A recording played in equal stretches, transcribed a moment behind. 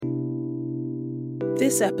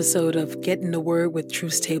This episode of Get in the Word with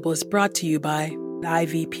Truth Table is brought to you by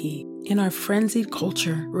IVP. In our frenzied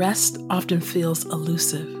culture, rest often feels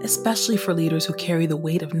elusive, especially for leaders who carry the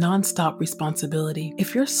weight of nonstop responsibility.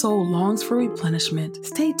 If your soul longs for replenishment,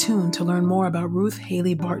 stay tuned to learn more about Ruth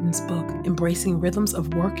Haley Barton's book, Embracing Rhythms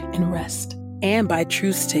of Work and Rest. And by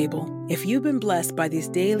Truth Table. If you've been blessed by these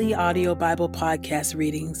daily audio Bible podcast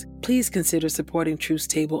readings, please consider supporting Truth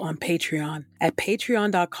Table on Patreon at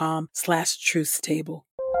patreon.com/truthstable.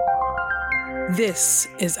 This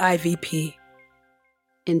is IVP.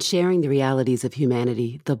 In sharing the realities of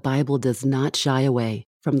humanity, the Bible does not shy away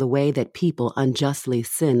from the way that people unjustly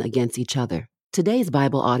sin against each other. Today's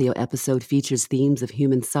Bible audio episode features themes of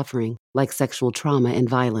human suffering, like sexual trauma and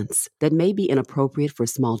violence, that may be inappropriate for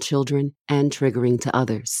small children and triggering to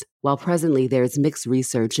others. While presently there is mixed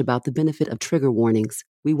research about the benefit of trigger warnings,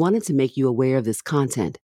 we wanted to make you aware of this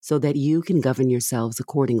content so that you can govern yourselves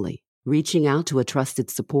accordingly. Reaching out to a trusted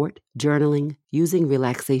support, journaling, using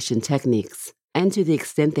relaxation techniques, and to the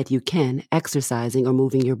extent that you can, exercising or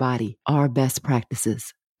moving your body are best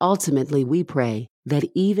practices. Ultimately, we pray that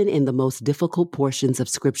even in the most difficult portions of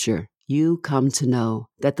Scripture, you come to know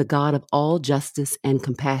that the God of all justice and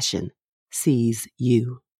compassion sees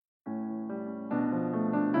you.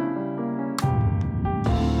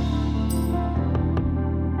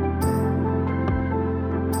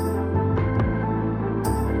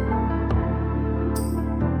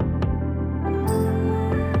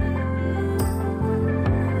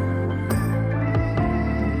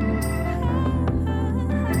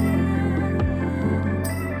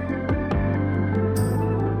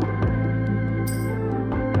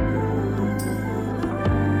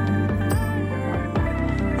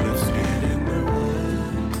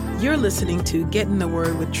 You're listening to Get in the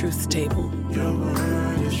Word with Truth Table. Your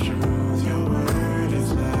word is truth, your word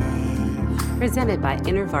is life. Presented by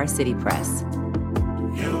InterVarsity Press.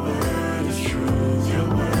 Your word is truth, your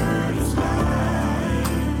word is life.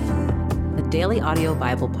 A daily audio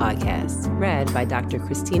Bible podcast read by Dr.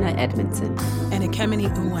 Christina Edmondson And Ekemini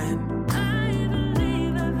Uwan.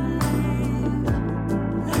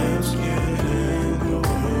 Let's get in the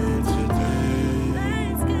word today.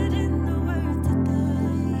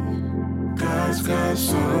 God's got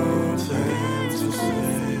something to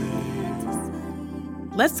say.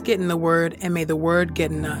 Let's get in the Word, and may the Word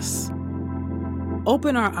get in us.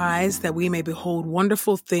 Open our eyes that we may behold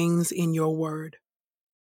wonderful things in your Word.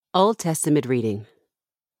 Old Testament reading,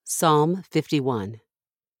 Psalm 51.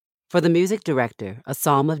 For the music director, a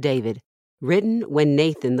psalm of David, written when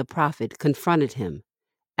Nathan the prophet confronted him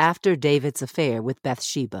after David's affair with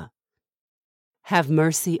Bathsheba. Have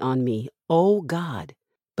mercy on me, O God,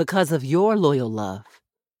 because of your loyal love,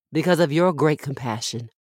 because of your great compassion.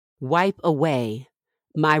 Wipe away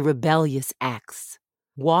my rebellious acts.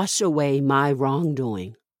 Wash away my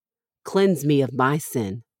wrongdoing. Cleanse me of my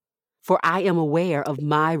sin, for I am aware of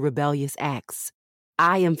my rebellious acts.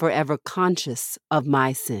 I am forever conscious of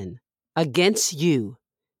my sin. Against you,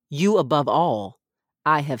 you above all,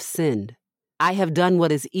 I have sinned. I have done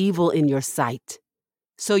what is evil in your sight.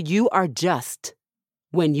 So you are just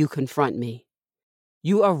when you confront me.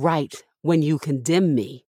 You are right when you condemn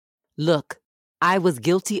me. Look, I was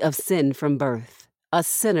guilty of sin from birth, a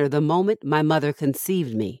sinner the moment my mother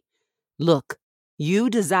conceived me. Look, you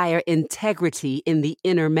desire integrity in the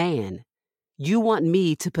inner man. You want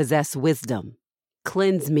me to possess wisdom.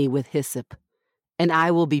 Cleanse me with hyssop, and I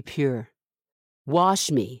will be pure. Wash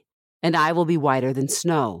me, and I will be whiter than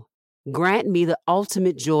snow. Grant me the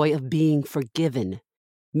ultimate joy of being forgiven.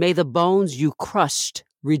 May the bones you crushed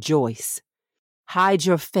rejoice. Hide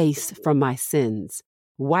your face from my sins.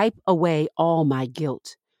 Wipe away all my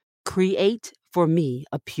guilt. Create for me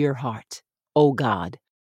a pure heart, O God.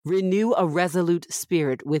 Renew a resolute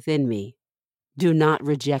spirit within me. Do not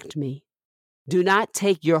reject me. Do not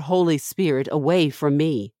take your Holy Spirit away from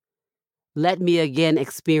me. Let me again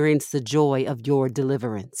experience the joy of your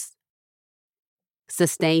deliverance.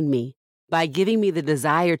 Sustain me by giving me the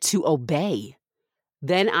desire to obey.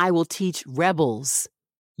 Then I will teach rebels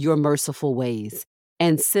your merciful ways,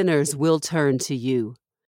 and sinners will turn to you.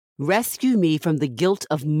 Rescue me from the guilt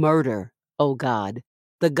of murder, O God,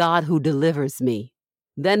 the God who delivers me.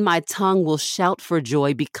 Then my tongue will shout for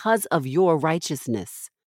joy because of your righteousness.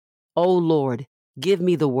 O Lord, give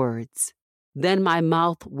me the words. Then my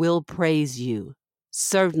mouth will praise you.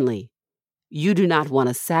 Certainly, you do not want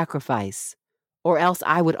a sacrifice, or else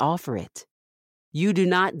I would offer it. You do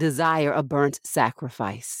not desire a burnt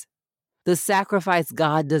sacrifice. The sacrifice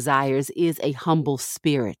God desires is a humble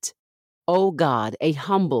spirit. O God, a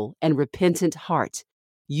humble and repentant heart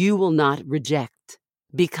you will not reject.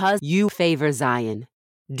 Because you favor Zion,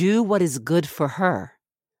 Do what is good for her.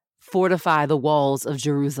 Fortify the walls of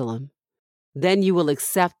Jerusalem. Then you will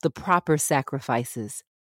accept the proper sacrifices,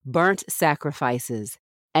 burnt sacrifices,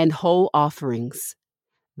 and whole offerings.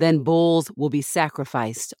 Then bulls will be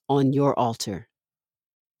sacrificed on your altar.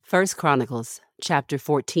 1 Chronicles chapter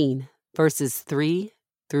 14, verses 3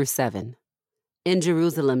 through 7. In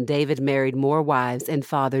Jerusalem, David married more wives and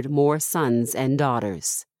fathered more sons and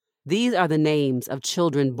daughters. These are the names of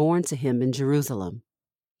children born to him in Jerusalem: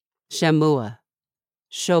 Shammua,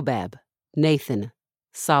 Shobab, Nathan,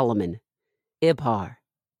 Solomon, Ibhar,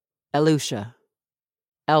 Elusha,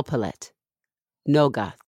 Elpalet,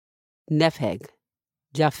 Nogath, Nepheg,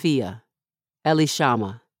 Japhia,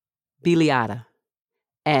 Elishama, Beliada,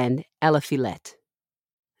 and Eliphelet.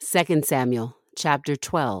 2 Samuel chapter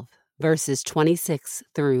 12, verses 26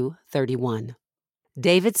 through 31.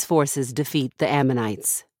 David's forces defeat the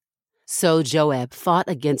Ammonites. So Joab fought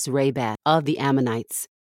against Rabbah of the Ammonites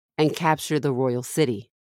and captured the royal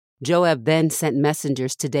city. Joab then sent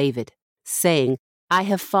messengers to David, saying, I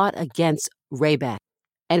have fought against Rabbah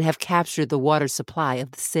and have captured the water supply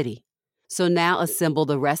of the city. So now assemble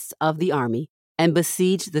the rest of the army and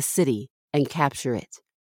besiege the city and capture it.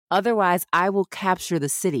 Otherwise I will capture the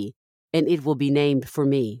city, and it will be named for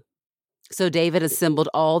me. So David assembled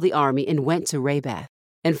all the army and went to Rabbah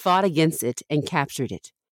and fought against it and captured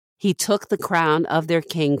it. He took the crown of their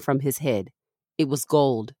king from his head. It was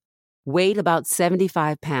gold, weighed about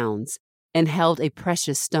 75 pounds, and held a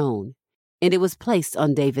precious stone, and it was placed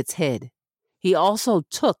on David's head. He also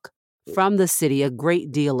took from the city a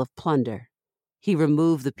great deal of plunder. He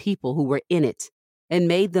removed the people who were in it and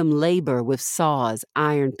made them labor with saws,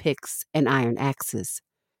 iron picks, and iron axes,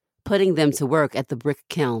 putting them to work at the brick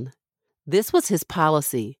kiln. This was his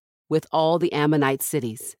policy with all the Ammonite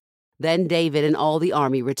cities. Then David and all the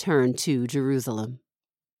army returned to Jerusalem.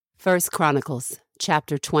 1 Chronicles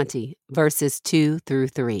chapter 20, verses 2 through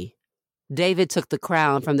 3. David took the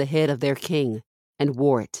crown from the head of their king and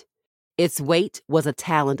wore it. Its weight was a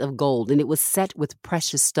talent of gold, and it was set with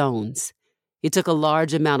precious stones. He took a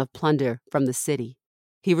large amount of plunder from the city.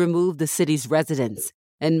 He removed the city's residents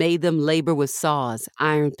and made them labor with saws,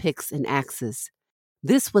 iron picks, and axes.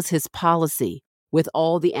 This was his policy with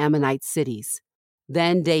all the Ammonite cities.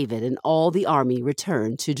 Then David and all the army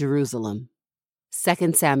returned to Jerusalem.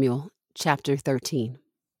 2 Samuel chapter 13.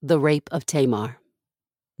 The rape of Tamar.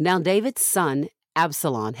 Now David's son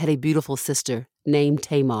Absalom had a beautiful sister named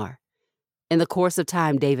Tamar. In the course of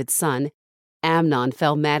time, David's son Amnon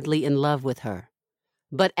fell madly in love with her.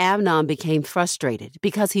 But Amnon became frustrated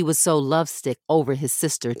because he was so lovesick over his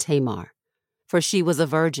sister Tamar, for she was a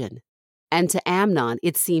virgin, and to Amnon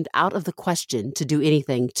it seemed out of the question to do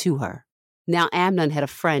anything to her. Now Amnon had a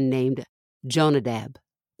friend named Jonadab,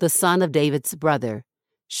 the son of David's brother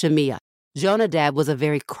Shimei. Jonadab was a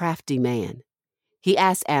very crafty man. He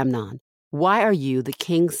asked Amnon, "Why are you, the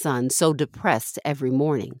king's son, so depressed every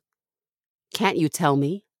morning? Can't you tell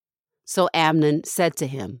me?" So Amnon said to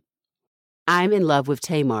him, "I'm in love with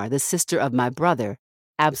Tamar, the sister of my brother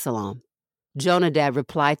Absalom." Jonadab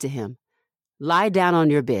replied to him, "Lie down on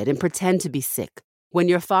your bed and pretend to be sick. When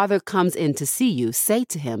your father comes in to see you, say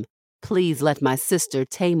to him, 'Please let my sister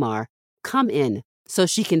Tamar come in so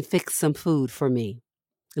she can fix some food for me.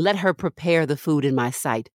 Let her prepare the food in my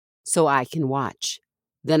sight so I can watch.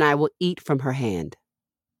 Then I will eat from her hand."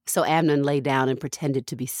 So Amnon lay down and pretended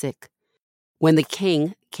to be sick. When the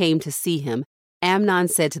king came to see him, Amnon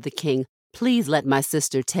said to the king, "Please let my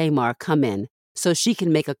sister Tamar come in so she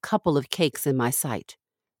can make a couple of cakes in my sight.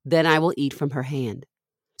 Then I will eat from her hand."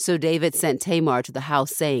 So David sent Tamar to the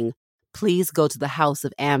house, saying, "Please go to the house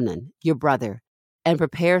of Amnon, your brother, and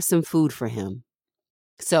prepare some food for him."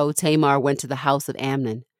 So Tamar went to the house of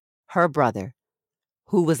Amnon, her brother,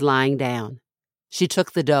 who was lying down. She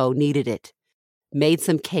took the dough, kneaded it, made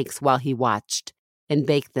some cakes while he watched, and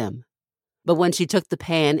baked them. But when she took the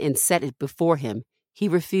pan and set it before him, he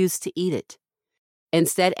refused to eat it.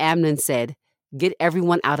 Instead, Amnon said, "Get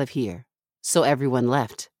everyone out of here." So everyone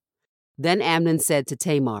left. Then Amnon said to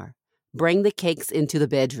Tamar, "Bring the cakes into the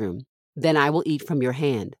bedroom. Then I will eat from your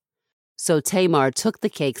hand." So Tamar took the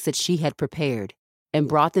cakes that she had prepared and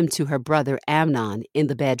brought them to her brother Amnon in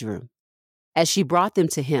the bedroom. As she brought them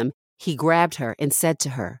to him, he grabbed her and said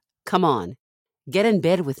to her, "Come on, get in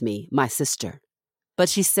bed with me, my sister." But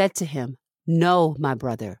she said to him, "No, my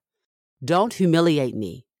brother, don't humiliate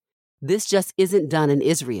me. This just isn't done in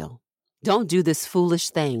Israel. Don't do this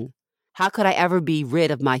foolish thing. How could I ever be rid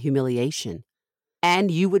of my humiliation? And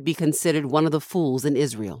you would be considered one of the fools in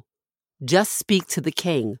Israel. Just speak to the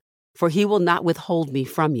king, for he will not withhold me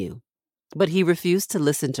from you." But he refused to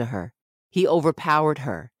listen to her. He overpowered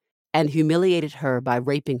her and humiliated her by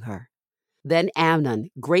raping her. Then Amnon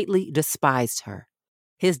greatly despised her.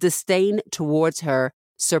 His disdain towards her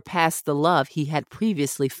surpassed the love he had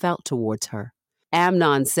previously felt towards her.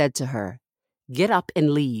 Amnon said to her, "Get up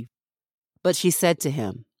and leave." But she said to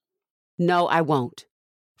him, "No, I won't.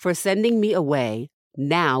 For sending me away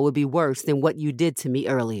now would be worse than what you did to me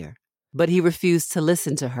earlier." But he refused to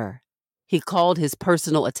listen to her. He called his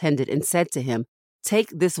personal attendant and said to him, "Take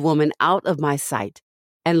this woman out of my sight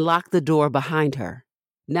and lock the door behind her."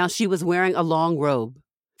 Now she was wearing a long robe,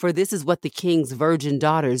 for this is what the king's virgin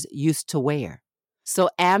daughters used to wear. So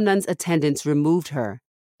Amnon's attendants removed her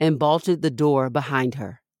and bolted the door behind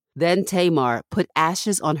her. Then Tamar put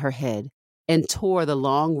ashes on her head and tore the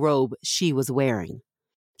long robe she was wearing.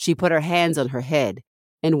 She put her hands on her head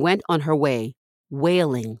and went on her way,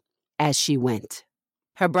 wailing as she went.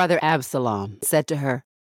 Her brother Absalom said to her,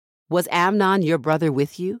 "Was Amnon your brother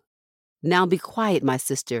with you? Now be quiet, my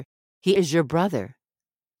sister. He is your brother.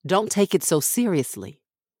 Don't take it so seriously."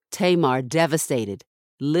 Tamar, devastated,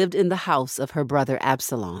 lived in the house of her brother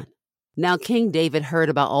Absalom. Now King David heard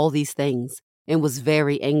about all these things and was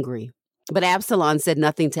very angry. But Absalom said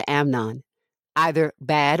nothing to Amnon, either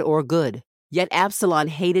bad or good. Yet Absalom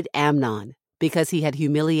hated Amnon because he had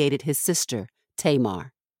humiliated his sister,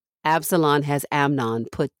 Tamar. Absalom has Amnon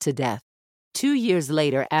put to death. 2 years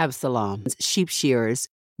later, Absalom's sheep shearers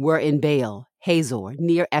were in Baal Hazor,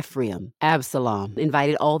 near Ephraim. Absalom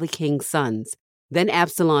invited all the king's sons. Then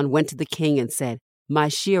Absalom went to the king and said, "My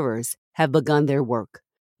shearers have begun their work.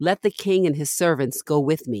 Let the king and his servants go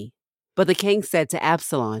with me." But the king said to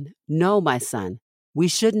Absalom, "No, my son, we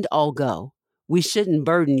shouldn't all go. We shouldn't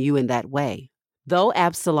burden you in that way." Though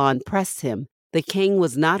Absalom pressed him, the king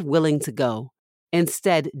was not willing to go.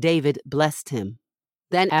 Instead, David blessed him.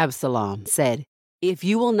 Then Absalom said, "If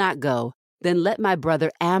you will not go, then let my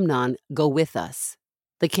brother Amnon go with us."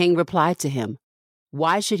 The king replied to him,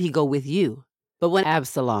 "Why should he go with you?" But when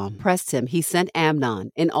Absalom pressed him, he sent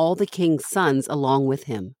Amnon and all the king's sons along with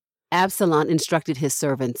him. Absalom instructed his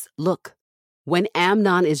servants, "Look, when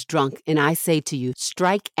Amnon is drunk and I say to you,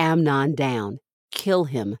 'Strike Amnon down, kill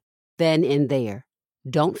him,' then and there.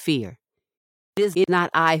 Don't fear. It is not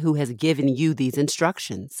I who has given you these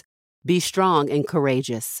instructions. Be strong and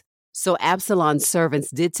courageous." So Absalom's servants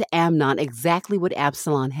did to Amnon exactly what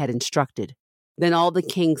Absalom had instructed. Then all the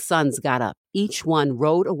king's sons got up. Each one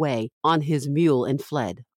rode away on his mule and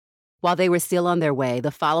fled. While they were still on their way, the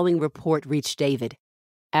following report reached David.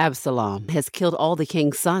 "Absalom has killed all the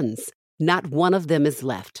king's sons. Not one of them is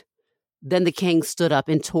left." Then the king stood up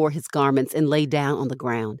and tore his garments and lay down on the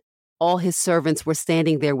ground. All his servants were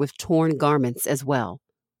standing there with torn garments as well.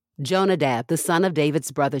 Jonadab, the son of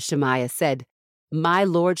David's brother Shemaiah, said, "My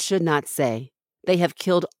lord should not say, 'They have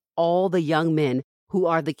killed all the young men who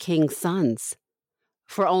are the king's sons,'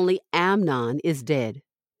 for only Amnon is dead."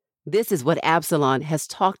 This is what Absalom has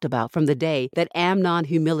talked about from the day that Amnon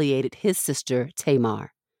humiliated his sister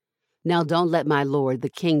Tamar. Now don't let my lord the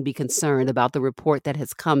king be concerned about the report that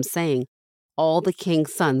has come saying, 'All the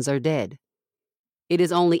king's sons are dead.' It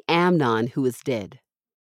is only Amnon who is dead."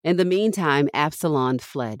 In the meantime, Absalom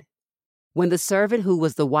fled. When the servant who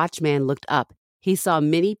was the watchman looked up, he saw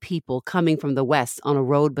many people coming from the west on a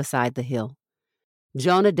road beside the hill.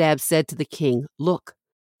 Jonadab said to the king, "Look,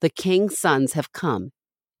 the king's sons have come.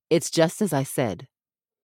 It's just as I said."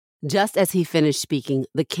 Just as he finished speaking,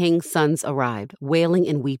 the king's sons arrived, wailing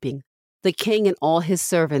and weeping. The king and all his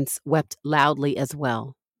servants wept loudly as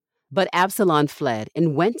well. But Absalom fled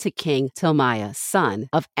and went to King Talmai, son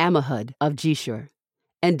of Ammihud of Geshur.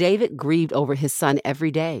 And David grieved over his son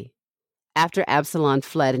every day. After Absalom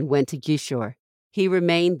fled and went to Geshur, he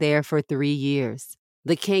remained there for 3 years.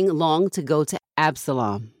 The king longed to go to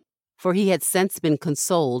Absalom, for he had since been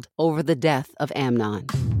consoled over the death of Amnon.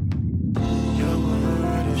 Your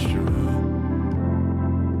word is true.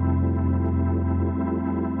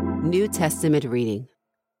 New Testament reading.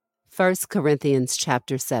 1 Corinthians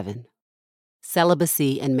chapter 7.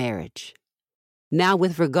 Celibacy and marriage. Now,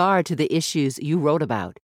 with regard to the issues you wrote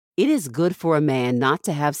about, it is good for a man not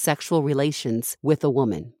to have sexual relations with a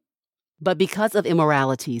woman. But because of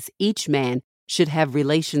immoralities, each man should have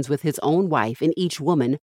relations with his own wife and each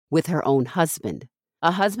woman with her own husband.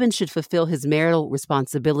 A husband should fulfill his marital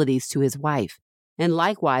responsibilities to his wife, and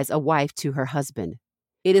likewise a wife to her husband.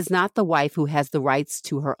 It is not the wife who has the rights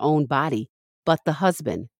to her own body, but the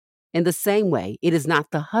husband. In the same way, it is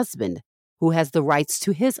not the husband who has the rights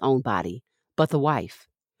to his own body, but the wife.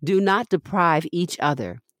 Do not deprive each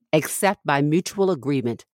other, except by mutual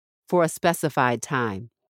agreement for a specified time,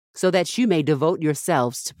 so that you may devote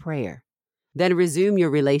yourselves to prayer. Then resume your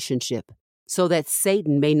relationship, so that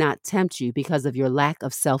Satan may not tempt you because of your lack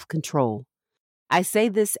of self-control. I say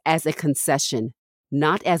this as a concession,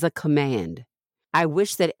 not as a command. I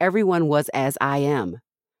wish that everyone was as I am,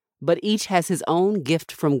 but each has his own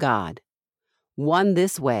gift from God. One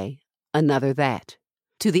this way, another that.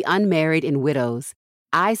 To the unmarried and widows,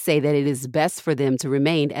 I say that it is best for them to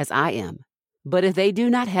remain as I am. But if they do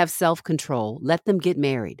not have self-control, let them get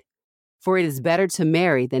married. For it is better to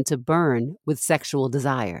marry than to burn with sexual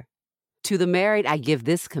desire. To the married I give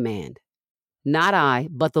this command, not I,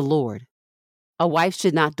 but the Lord. A wife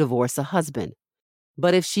should not divorce a husband.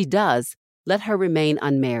 But if she does, let her remain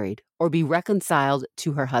unmarried or be reconciled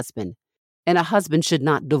to her husband. And a husband should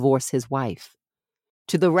not divorce his wife.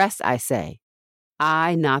 To the rest I say,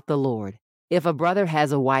 I, not the Lord. If a brother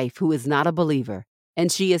has a wife who is not a believer,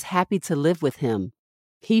 and she is happy to live with him,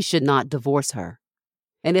 he should not divorce her.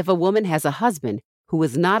 And if a woman has a husband who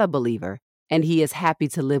is not a believer, and he is happy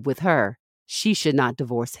to live with her, she should not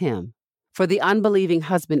divorce him. For the unbelieving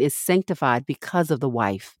husband is sanctified because of the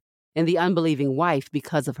wife, and the unbelieving wife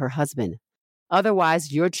because of her husband.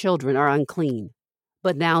 Otherwise your children are unclean,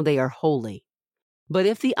 but now they are holy. But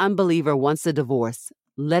if the unbeliever wants a divorce,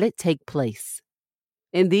 let it take place.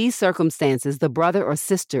 In these circumstances, the brother or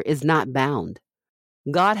sister is not bound.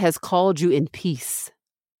 God has called you in peace.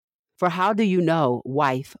 For how do you know,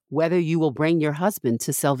 wife, whether you will bring your husband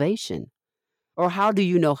to salvation? Or how do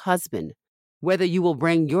you know, husband, whether you will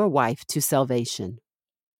bring your wife to salvation?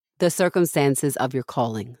 The circumstances of your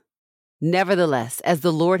calling. Nevertheless, as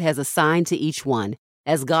the Lord has assigned to each one,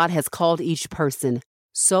 as God has called each person,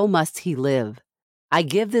 so must he live. I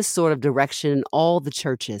give this sort of direction in all the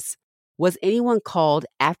churches. Was anyone called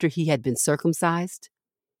after he had been circumcised?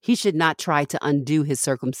 He should not try to undo his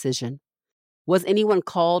circumcision. Was anyone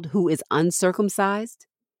called who is uncircumcised?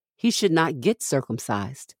 He should not get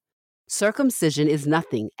circumcised. Circumcision is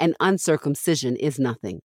nothing, and uncircumcision is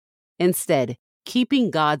nothing. Instead,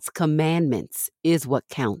 keeping God's commandments is what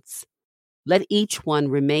counts. Let each one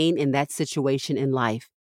remain in that situation in life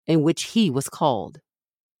in which he was called.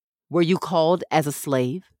 Were you called as a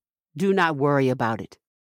slave? Do not worry about it.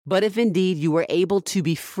 But if indeed you were able to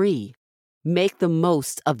be free, make the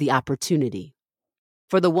most of the opportunity.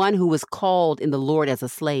 For the one who was called in the Lord as a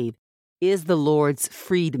slave is the Lord's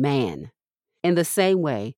freed man. In the same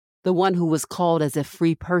way, the one who was called as a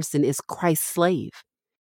free person is Christ's slave.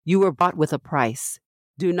 You were bought with a price.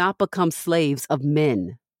 Do not become slaves of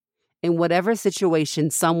men. In whatever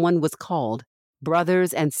situation someone was called,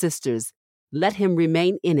 brothers and sisters, let him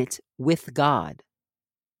remain in it with God.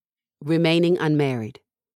 Remaining unmarried.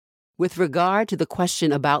 With regard to the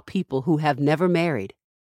question about people who have never married,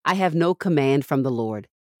 I have no command from the Lord,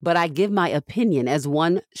 but I give my opinion as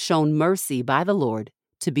one shown mercy by the Lord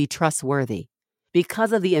to be trustworthy.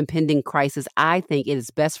 Because of the impending crisis, I think it is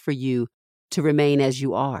best for you to remain as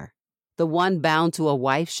you are. The one bound to a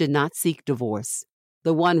wife should not seek divorce.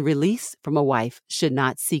 The one released from a wife should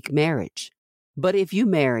not seek marriage. But if you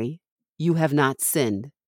marry, you have not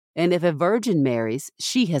sinned. And if a virgin marries,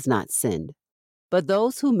 she has not sinned. But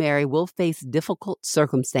those who marry will face difficult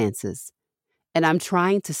circumstances. And I'm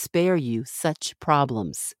trying to spare you such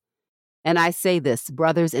problems. And I say this,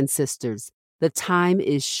 brothers and sisters, the time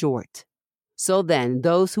is short. So then,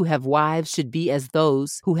 those who have wives should be as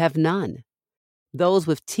those who have none. Those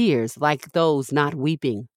with tears like those not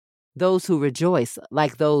weeping. Those who rejoice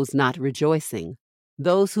like those not rejoicing.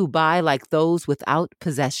 Those who buy like those without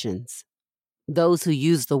possessions. Those who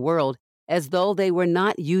use the world as though they were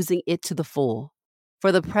not using it to the full.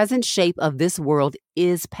 For the present shape of this world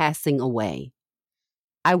is passing away.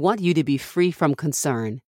 I want you to be free from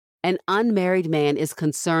concern. An unmarried man is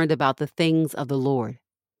concerned about the things of the Lord,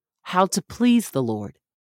 how to please the Lord.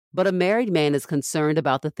 But a married man is concerned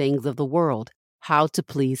about the things of the world, how to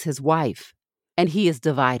please his wife. And he is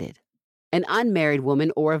divided. An unmarried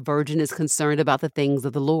woman or a virgin is concerned about the things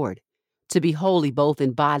of the Lord, to be holy both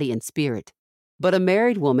in body and spirit. But a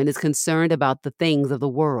married woman is concerned about the things of the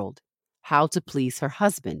world, how to please her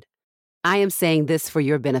husband. I am saying this for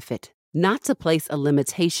your benefit, not to place a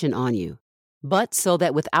limitation on you, but so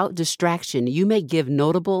that without distraction you may give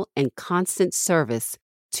notable and constant service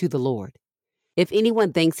to the Lord. If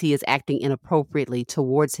anyone thinks he is acting inappropriately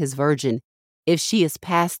towards his virgin, if she is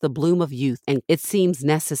past the bloom of youth and it seems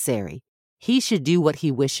necessary, he should do what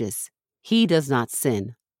he wishes. He does not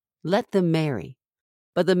sin. Let them marry.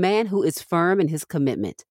 But the man who is firm in his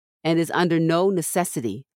commitment and is under no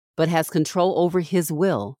necessity, but has control over his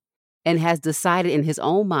will and has decided in his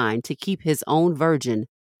own mind to keep his own virgin,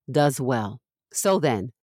 does well. So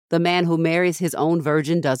then, the man who marries his own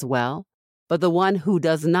virgin does well, but the one who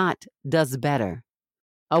does not does better.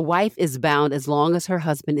 A wife is bound as long as her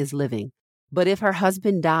husband is living, But if her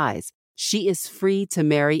husband dies, she is free to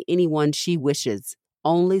marry anyone she wishes,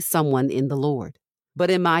 only someone in the Lord.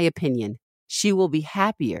 But in my opinion, she will be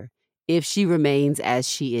happier if she remains as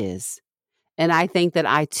she is. And I think that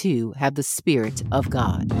I too have the Spirit of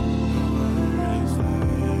God.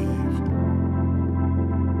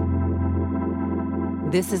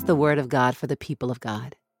 This is the word of God for the people of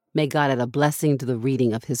God. May God add a blessing to the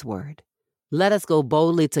reading of his word. Let us go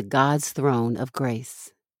boldly to God's throne of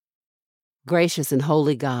grace. Gracious and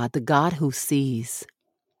holy God, the God who sees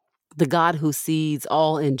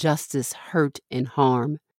all injustice, hurt, and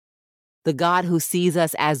harm, the God who sees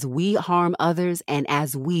us as we harm others and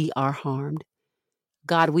as we are harmed.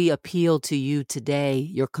 God, we appeal to you today,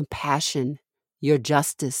 your compassion, your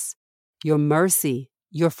justice, your mercy,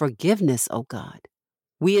 your forgiveness, O God.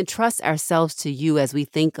 We entrust ourselves to you as we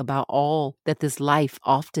think about all that this life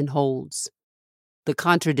often holds, the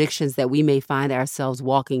contradictions that we may find ourselves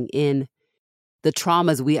walking in, the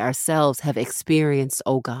traumas we ourselves have experienced,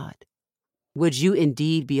 O God. Would you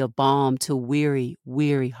indeed be a balm to weary,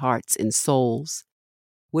 weary hearts and souls?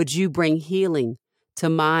 Would you bring healing to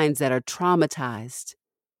minds that are traumatized,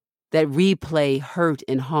 that replay hurt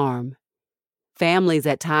and harm, families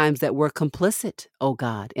at times that were complicit, O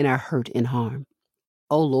God, in our hurt and harm?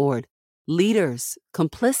 O Lord, leaders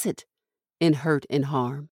complicit in hurt and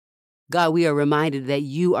harm. God, we are reminded that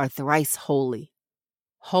you are thrice holy,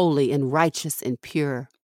 holy and righteous and pure,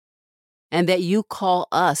 and that you call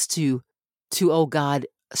us to, O God,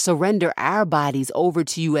 surrender our bodies over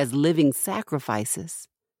to you as living sacrifices.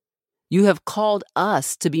 You have called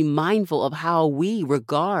us to be mindful of how we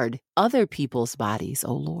regard other people's bodies,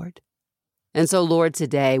 O Lord. And so, Lord,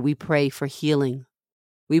 today we pray for healing.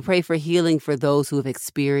 We pray for healing for those who have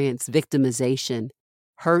experienced victimization,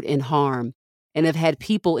 hurt, and harm, and have had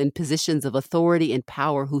people in positions of authority and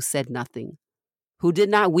power who said nothing, who did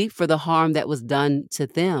not weep for the harm that was done to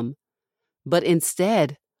them, but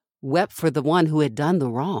instead wept for the one who had done the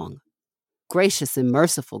wrong. Gracious and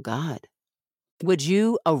merciful God, would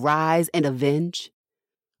you arise and avenge?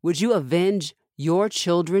 Would you avenge your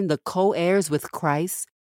children, the co-heirs with Christ,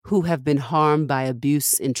 who have been harmed by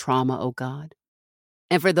abuse and trauma, O God?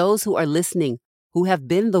 And for those who are listening, who have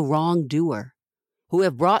been the wrongdoer, who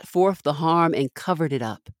have brought forth the harm and covered it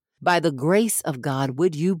up, by the grace of God,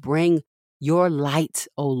 would you bring your light,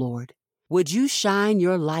 O Lord? Would you shine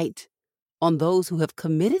your light on those who have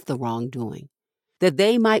committed the wrongdoing, that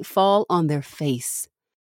they might fall on their face,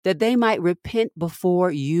 that they might repent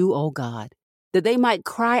before you, O God, that they might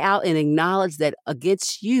cry out and acknowledge that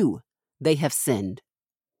against you they have sinned?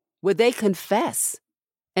 Would they confess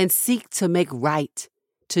and seek to make right,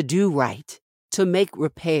 to do right, to make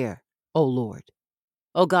repair, O Lord?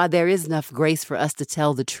 O God, there is enough grace for us to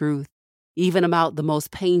tell the truth, even about the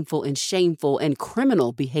most painful and shameful and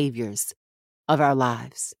criminal behaviors of our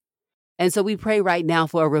lives. And so we pray right now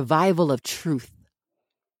for a revival of truth,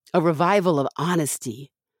 a revival of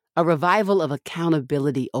honesty, a revival of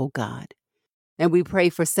accountability, O God. And we pray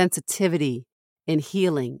for sensitivity and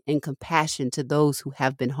healing and compassion to those who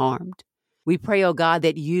have been harmed. We pray, O God,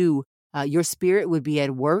 that your spirit would be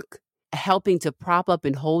at work, helping to prop up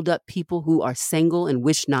and hold up people who are single and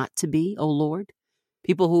wish not to be, O Lord.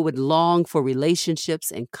 People who would long for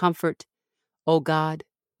relationships and comfort, O God.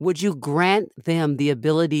 Would you grant them the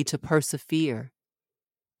ability to persevere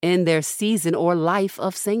in their season or life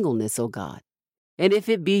of singleness, O God? And if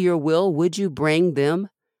it be your will, would you bring them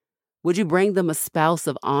a spouse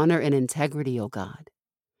of honor and integrity, O God?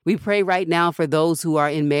 We pray right now for those who are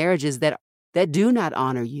in marriages that do not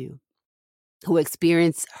honor you, who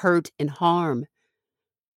experience hurt and harm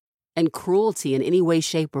and cruelty in any way,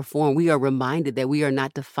 shape, or form. We are reminded that we are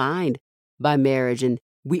not defined by marriage, and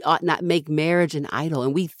we ought not make marriage an idol.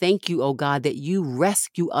 And we thank you, O God, that you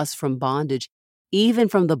rescue us from bondage, even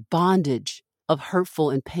from the bondage of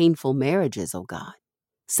hurtful and painful marriages, O God.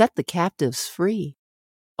 Set the captives free.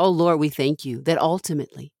 O Lord, we thank you that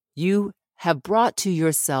ultimately you have brought to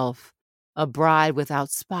yourself a bride without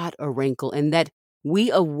spot or wrinkle, and that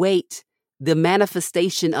we await the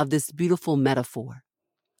manifestation of this beautiful metaphor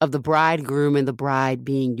of the bridegroom and the bride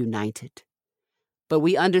being united. But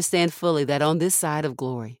we understand fully that on this side of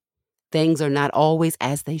glory, things are not always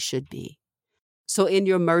as they should be. So in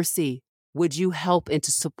your mercy, would you help and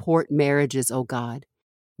to support marriages, O God?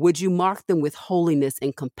 Would you mark them with holiness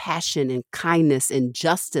and compassion and kindness and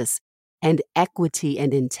justice and equity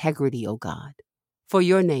and integrity, O God, for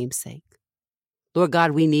your name's sake? Lord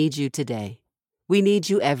God, we need you today. We need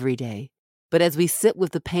you every day. But as we sit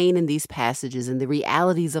with the pain in these passages and the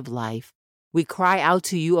realities of life, we cry out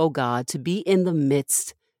to you, O God, to be in the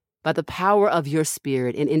midst by the power of your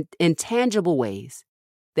Spirit in tangible ways,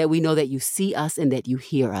 that we know that you see us and that you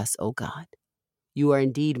hear us, O God. You are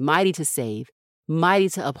indeed mighty to save, mighty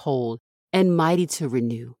to uphold, and mighty to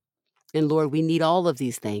renew. And Lord, we need all of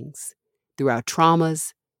these things through our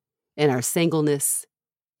traumas, in our singleness,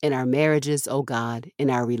 in our marriages, oh God, in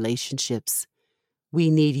our relationships. We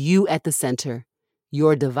need you at the center,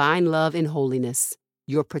 your divine love and holiness,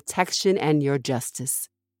 your protection and your justice.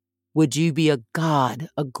 Would you be a God,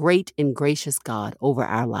 a great and gracious God over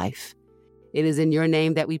our life? It is in your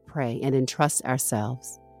name that we pray and entrust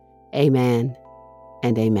ourselves. Amen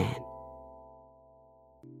and amen.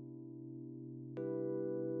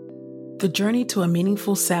 The journey to a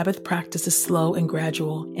meaningful Sabbath practice is slow and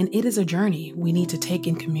gradual, and it is a journey we need to take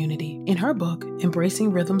in community. In her book,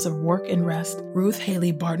 Embracing Rhythms of Work and Rest, Ruth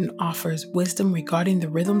Haley Barton offers wisdom regarding the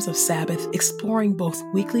rhythms of Sabbath, exploring both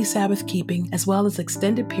weekly Sabbath keeping as well as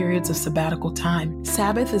extended periods of sabbatical time.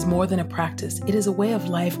 Sabbath is more than a practice. It is a way of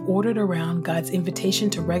life ordered around God's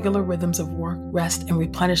invitation to regular rhythms of work, rest, and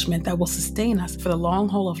replenishment that will sustain us for the long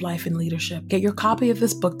haul of life and leadership. Get your copy of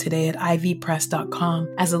this book today at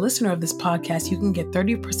ivpress.com. As a listener of this podcast, you can get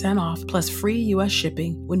 30% off plus free U.S.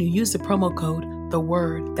 shipping when you use the promo code The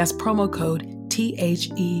Word. That's promo code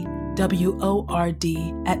THEWORD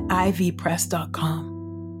at ivpress.com.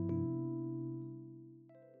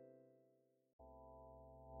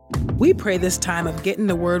 We pray this time of Getting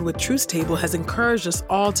the Word with Truth Table has encouraged us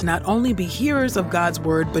all to not only be hearers of God's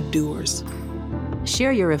Word, but doers.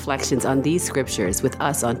 Share your reflections on these scriptures with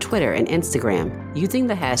us on Twitter and Instagram using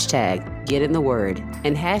the hashtag #GetInTheWord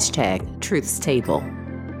and hashtag #TruthsTable.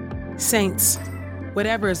 Saints,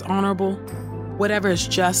 whatever is honorable, whatever is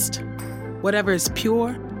just, whatever is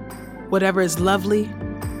pure, whatever is lovely,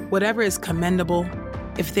 whatever is commendable,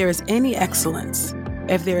 if there is any excellence,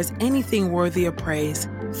 if there is anything worthy of praise,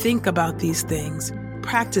 think about these things,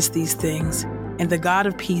 practice these things, and the God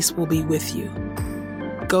of peace will be with you.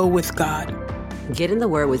 Go with God. Get in the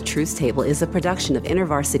Word with Truth's Table is a production of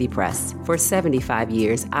InterVarsity Press. For 75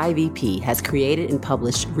 years, IVP has created and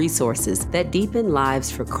published resources that deepen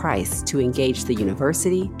lives for Christ to engage the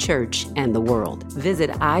university, church, and the world. Visit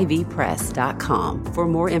ivpress.com for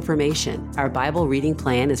more information. Our Bible reading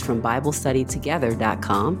plan is from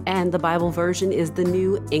BibleStudyTogether.com, and the Bible version is the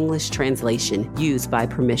New English translation used by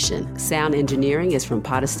permission. Sound engineering is from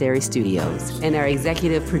Podastery Studios, and our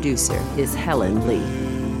executive producer is Helen Lee.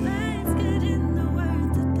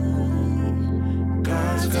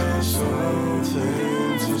 God's got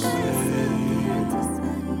something to say.